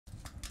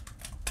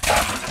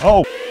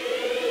Oh!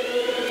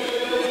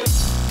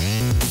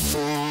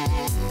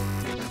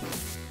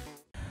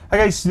 Hi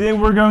guys, today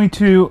we're going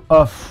to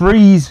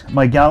freeze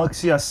my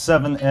Galaxy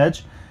S7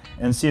 Edge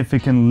and see if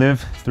it can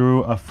live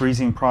through a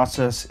freezing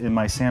process in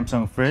my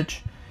Samsung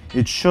fridge.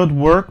 It should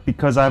work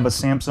because I have a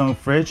Samsung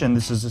fridge and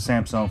this is a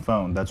Samsung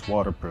phone that's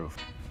waterproof.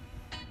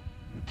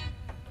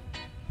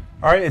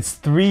 Alright, it's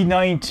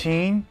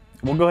 3:19.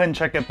 We'll go ahead and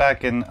check it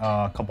back in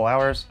a couple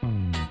hours.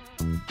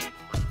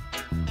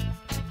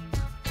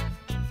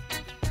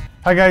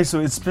 Hi guys, so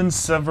it's been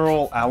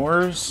several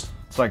hours.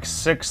 It's like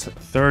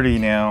 6:30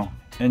 now.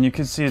 And you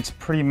can see it's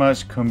pretty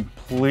much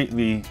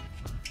completely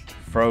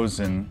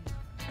frozen.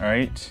 All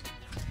right,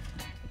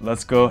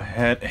 let's go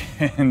ahead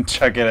and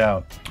check it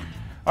out.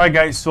 All right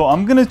guys, so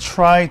I'm gonna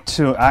try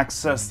to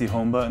access the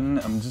home button.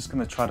 I'm just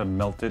gonna try to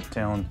melt it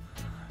down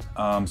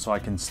so I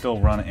can still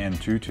run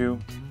Antutu,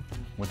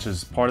 which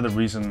is part of the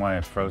reason why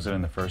I froze it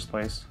in the first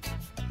place.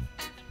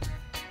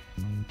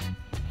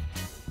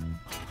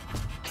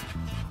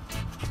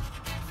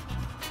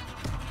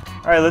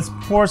 All right, let's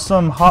pour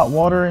some hot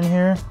water in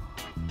here.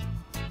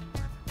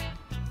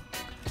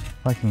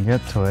 If I can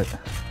get to it,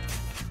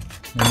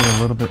 maybe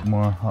a little bit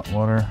more hot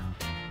water.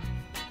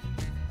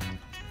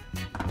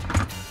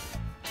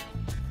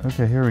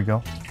 Okay, here we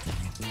go.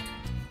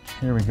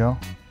 Here we go.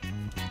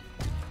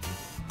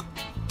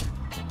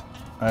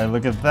 All right,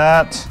 look at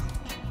that.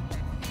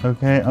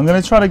 Okay, I'm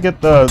gonna try to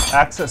get the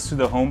access to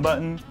the home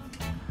button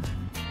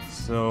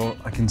so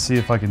I can see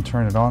if I can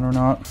turn it on or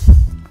not.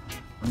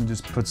 Let me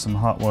just put some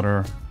hot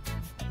water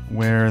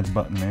where the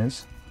button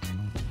is.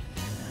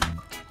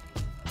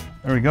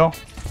 There we go.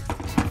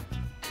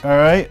 All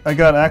right, I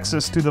got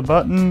access to the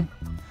button.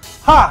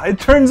 Ha! It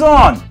turns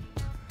on!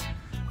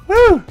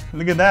 Woo!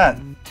 Look at that.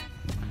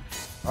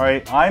 All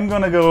right, I'm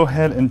gonna go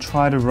ahead and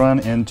try to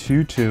run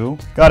Antutu.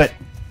 Got it.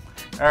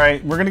 All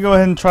right, we're gonna go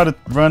ahead and try to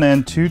run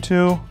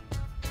Antutu.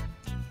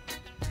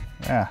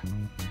 Yeah.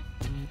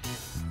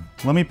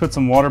 Let me put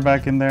some water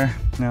back in there.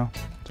 No,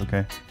 it's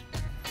okay.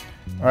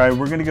 All right,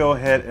 we're gonna go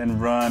ahead and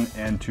run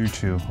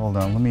Antutu. Hold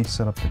on, let me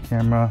set up the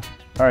camera.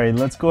 All right,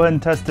 let's go ahead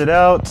and test it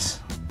out.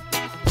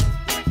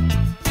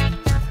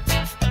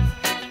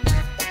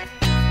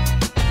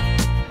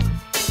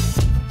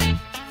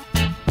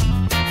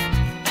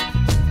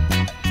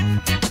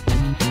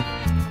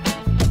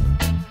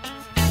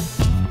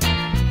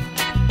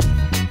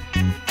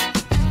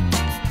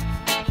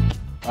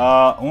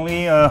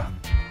 Only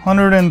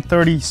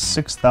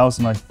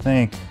 136,000, I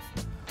think.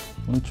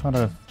 Let me try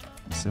to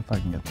see if I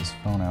can get this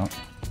phone out.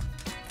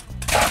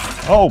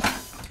 Oh!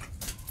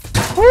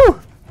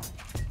 Woo!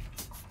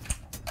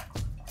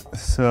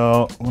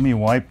 So let me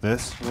wipe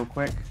this real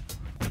quick.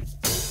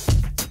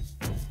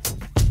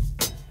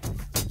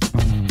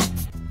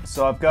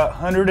 So I've got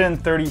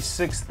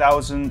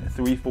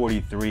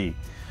 136,343.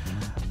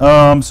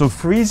 So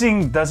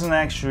freezing doesn't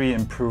actually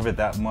improve it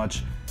that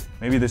much.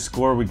 Maybe the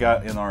score we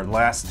got in our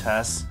last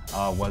test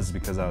was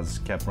because I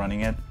kept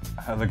running it.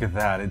 Look at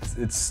that,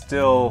 it's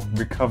still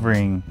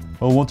recovering.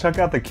 Well, we'll check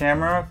out the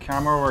camera.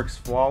 Camera works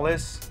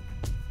flawless.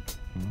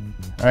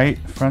 All right,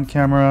 front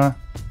camera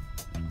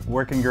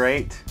working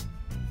great.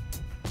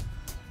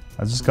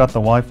 I just got the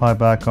Wi-Fi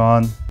back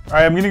on. All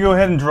right, I'm gonna go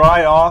ahead and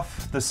dry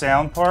off the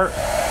sound part.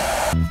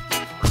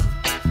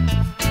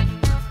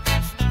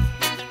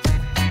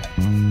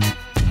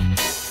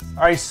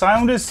 All right,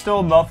 sound is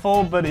still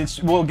muffled, but it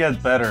will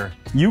get better.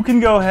 You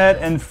can go ahead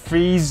and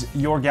freeze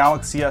your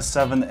Galaxy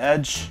S7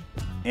 Edge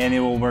and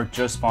it will work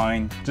just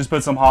fine. Just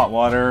put some hot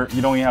water.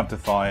 You don't even have to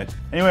thaw it.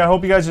 Anyway, I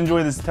hope you guys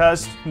enjoy this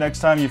test. Next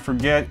time you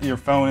forget your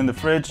phone in the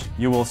fridge,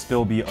 you will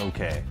still be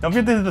okay. Don't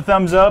forget to hit the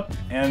thumbs up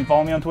and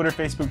follow me on Twitter,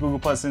 Facebook, Google+,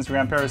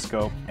 Instagram,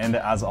 Periscope. And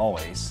as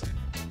always,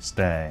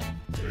 stay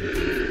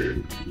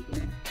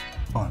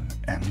on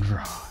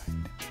Android.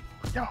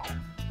 Yo.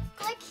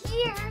 Click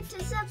here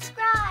to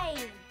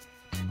subscribe.